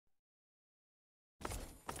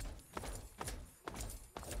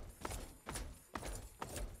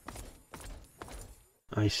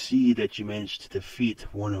I see that you managed to defeat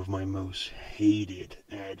one of my most hated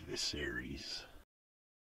adversaries.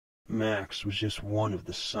 Max was just one of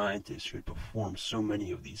the scientists who had performed so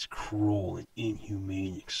many of these cruel and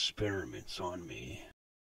inhumane experiments on me.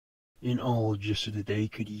 In all, just so that they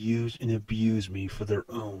could use and abuse me for their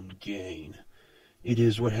own gain. It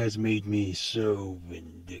is what has made me so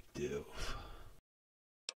vindictive.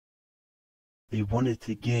 They wanted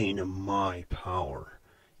to gain my power,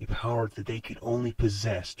 a power that they could only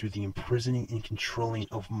possess through the imprisoning and controlling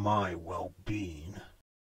of my well-being.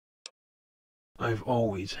 I've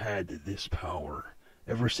always had this power.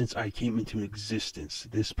 Ever since I came into existence,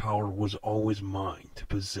 this power was always mine to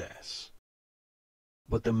possess.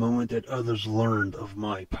 But the moment that others learned of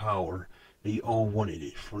my power, they all wanted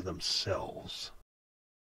it for themselves.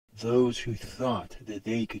 Those who thought that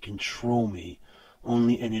they could control me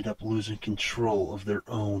only ended up losing control of their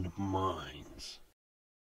own minds.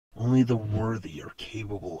 Only the worthy are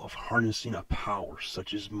capable of harnessing a power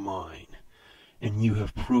such as mine, and you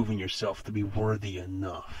have proven yourself to be worthy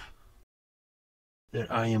enough.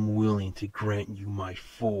 That I am willing to grant you my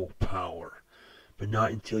full power, but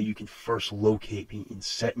not until you can first locate me and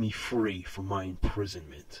set me free from my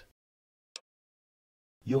imprisonment.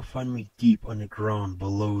 You'll find me deep underground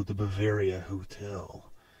below the Bavaria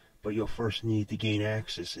Hotel, but you'll first need to gain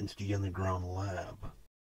access into the underground lab.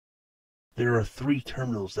 There are 3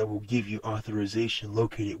 terminals that will give you authorization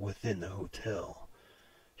located within the hotel.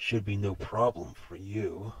 Should be no problem for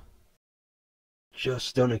you.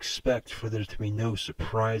 Just don't expect for there to be no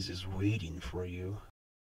surprises waiting for you.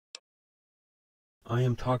 I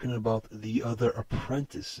am talking about the other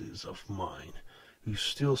apprentices of mine, who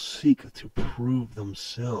still seek to prove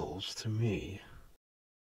themselves to me.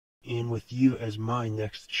 And with you as my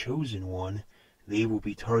next chosen one, they will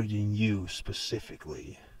be targeting you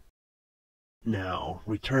specifically. Now,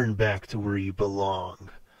 return back to where you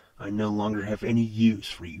belong. I no longer have any use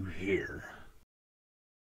for you here.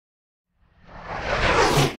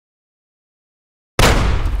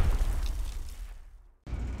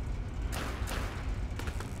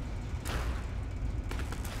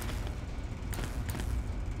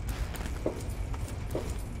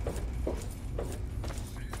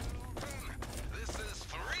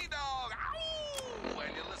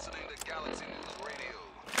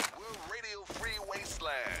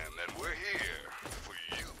 And we're here for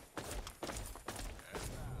you.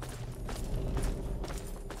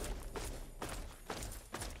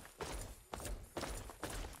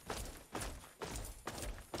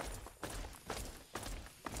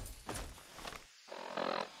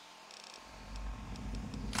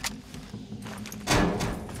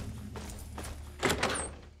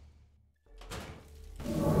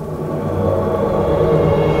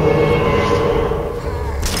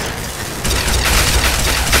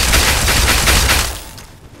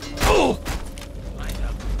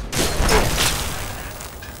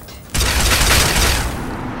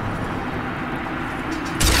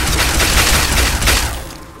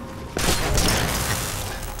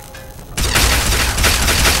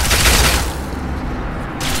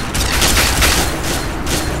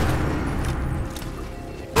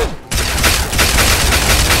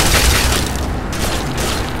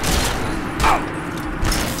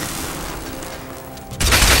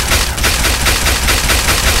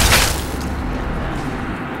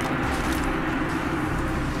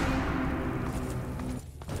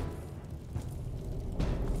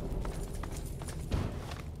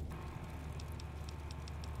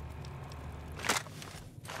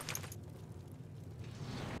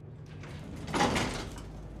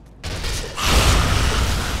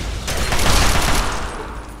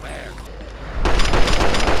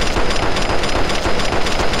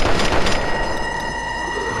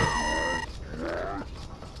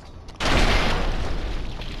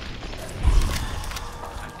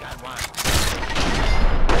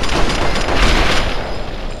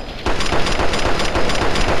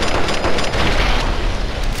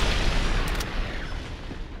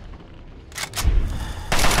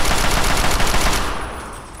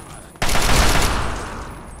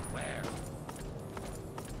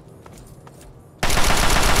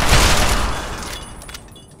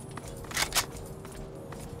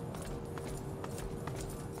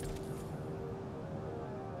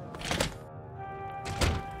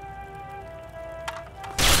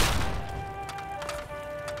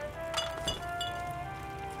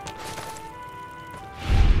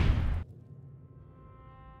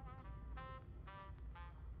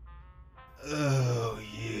 Oh,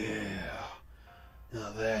 yeah.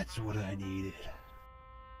 Now that's what I needed.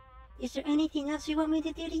 Is there anything else you want me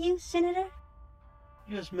to do to you, Senator?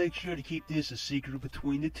 Just make sure to keep this a secret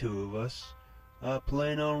between the 2 of us. I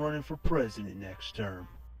plan on running for president next term.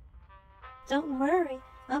 Don't worry,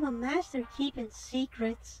 I'm a master keeping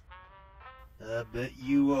secrets. I bet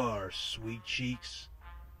you are, sweet cheeks.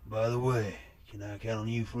 By the way, can I count on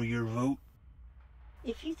you for your vote?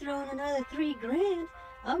 If you throw in another $3,000,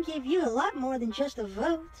 I'll give you a lot more than just a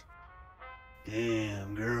vote.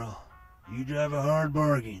 Damn, girl. You drive a hard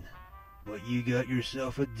bargain, but you got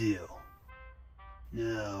yourself a deal.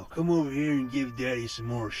 Now, come over here and give Daddy some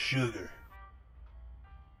more sugar.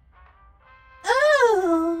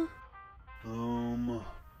 Oh!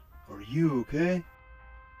 Are you okay?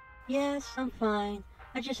 Yes, I'm fine.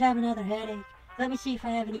 I just have another headache. Let me see if I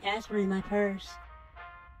have any aspirin in my purse.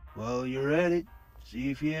 While you're at it, see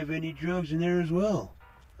if you have any drugs in there as well.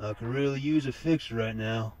 I could really use a fix right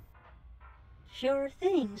now. Sure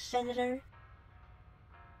thing, Senator.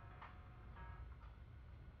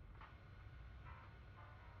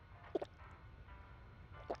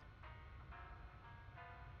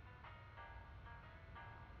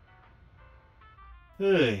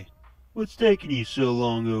 Hey, what's taking you so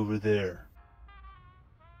long over there?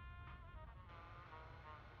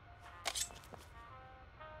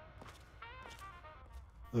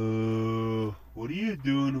 What are you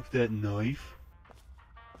doing with that knife?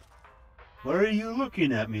 Why are you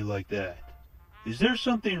looking at me like that? Is there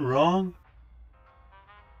something wrong?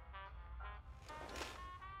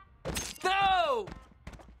 No!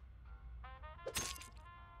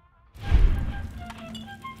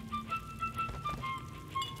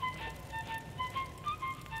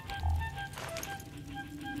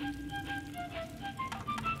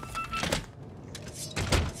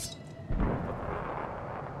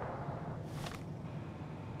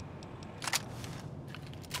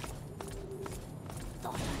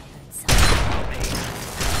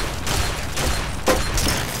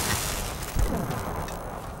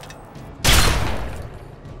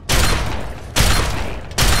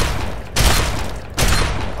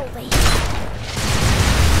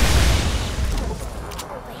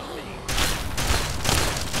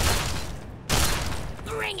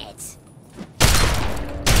 Bring it!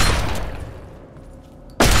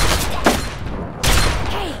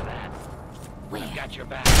 Hey! Where? I've got your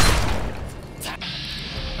back.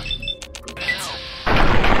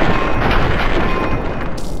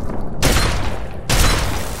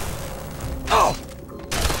 Oh!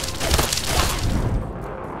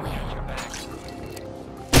 Where? Your back.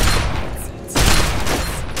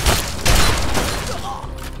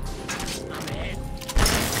 I'm ahead.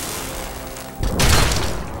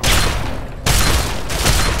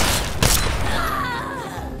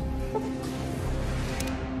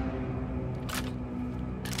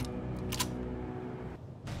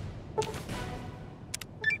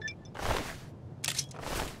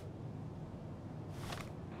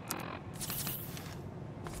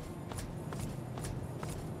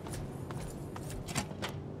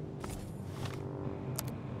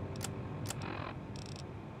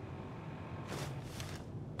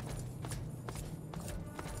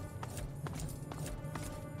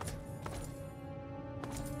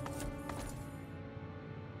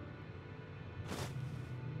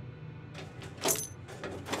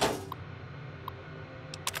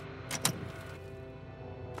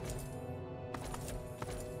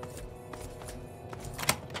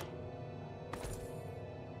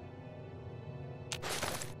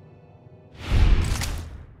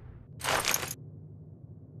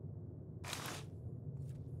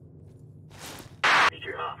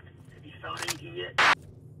 Major Hoft, have you found anything yet?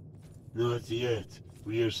 Not yet.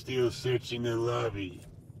 We are still searching the lobby.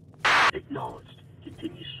 Acknowledged.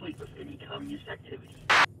 Continue sweep of any communist activity.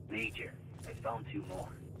 Major, I found 2 more.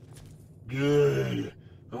 Good.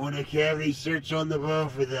 I want a cavity search on the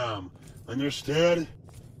both of them. Understood?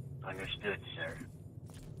 Understood, sir.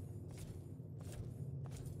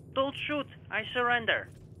 Don't shoot. I surrender.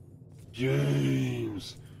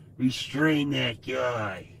 James, restrain that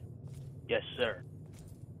guy. Yes, sir.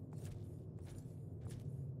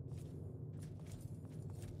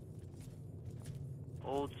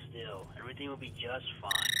 Hold still. Everything will be just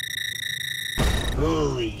fine.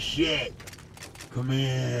 Holy shit.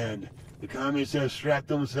 Command, the communists have strapped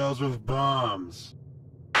themselves with bombs.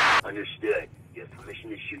 Understood. You have permission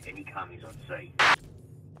to shoot any commies on sight.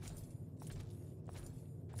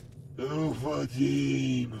 Alpha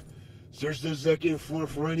team, search the 2nd floor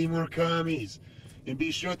for any more commies, and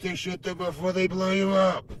be sure to shoot them before they blow you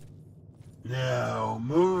up. Now,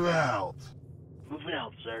 move out. Moving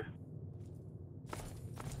out, sir.